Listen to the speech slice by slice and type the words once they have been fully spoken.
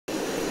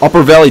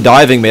Upper Valley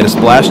Diving made a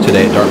splash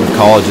today at Dartmouth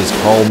College's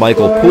Carl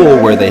Michael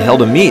Pool, where they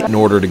held a meet in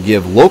order to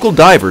give local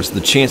divers the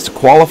chance to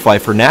qualify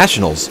for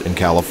nationals in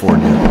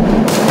California.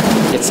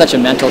 It's such a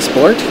mental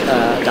sport.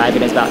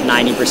 Diving is about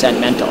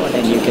 90% mental,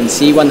 and you can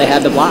see when they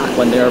have the block,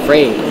 when they're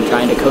afraid, and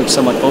trying to coach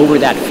someone over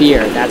that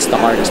fear, that's the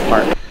hardest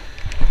part.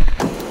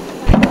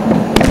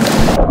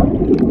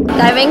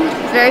 Diving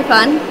is very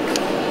fun.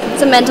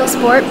 It's a mental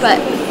sport, but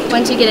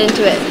once you get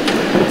into it,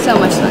 so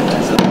much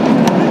fun.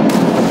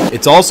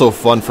 It's also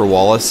fun for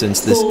Wallis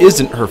since this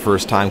isn't her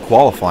first time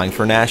qualifying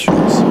for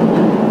nationals.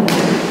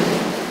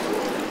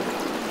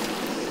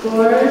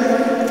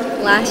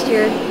 Last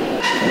year,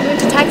 we went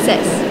to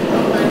Texas,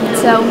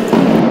 so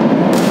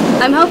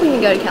I'm hoping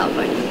to go to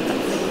California.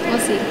 We'll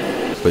see.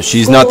 But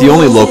she's not the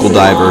only local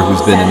diver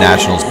who's been to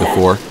nationals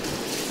before.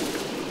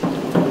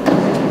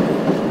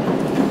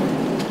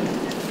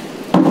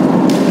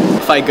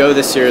 If I go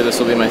this year, this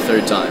will be my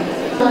third time.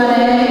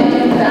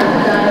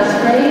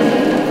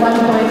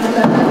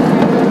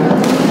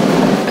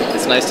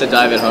 It's nice to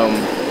dive at home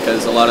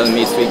because a lot of the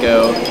meets we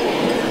go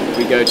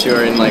to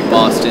are in like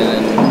Boston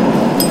and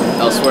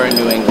elsewhere in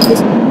New England.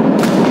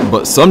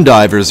 But some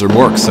divers are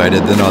more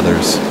excited than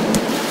others.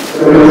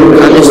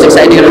 I'm just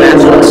excited to go to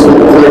nationals.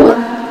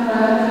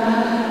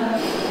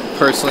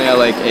 Personally, I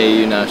like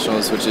AAU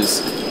Nationals, which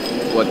is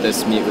what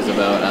this meet was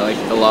about. I like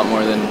it a lot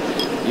more than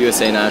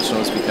USA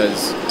Nationals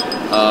because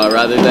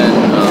rather than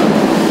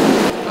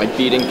like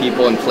beating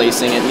people and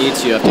placing at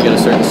meets, you have to get a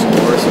certain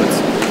score, so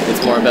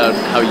it's more about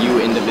how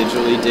you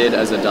individually did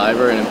as a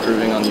diver and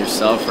improving on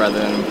yourself rather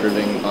than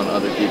improving on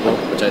other people,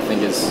 which I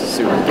think is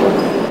super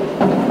important.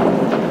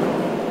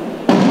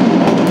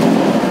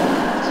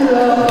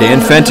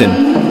 Dan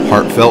Fenton,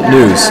 Heartfelt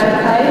News,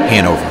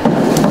 Hanover.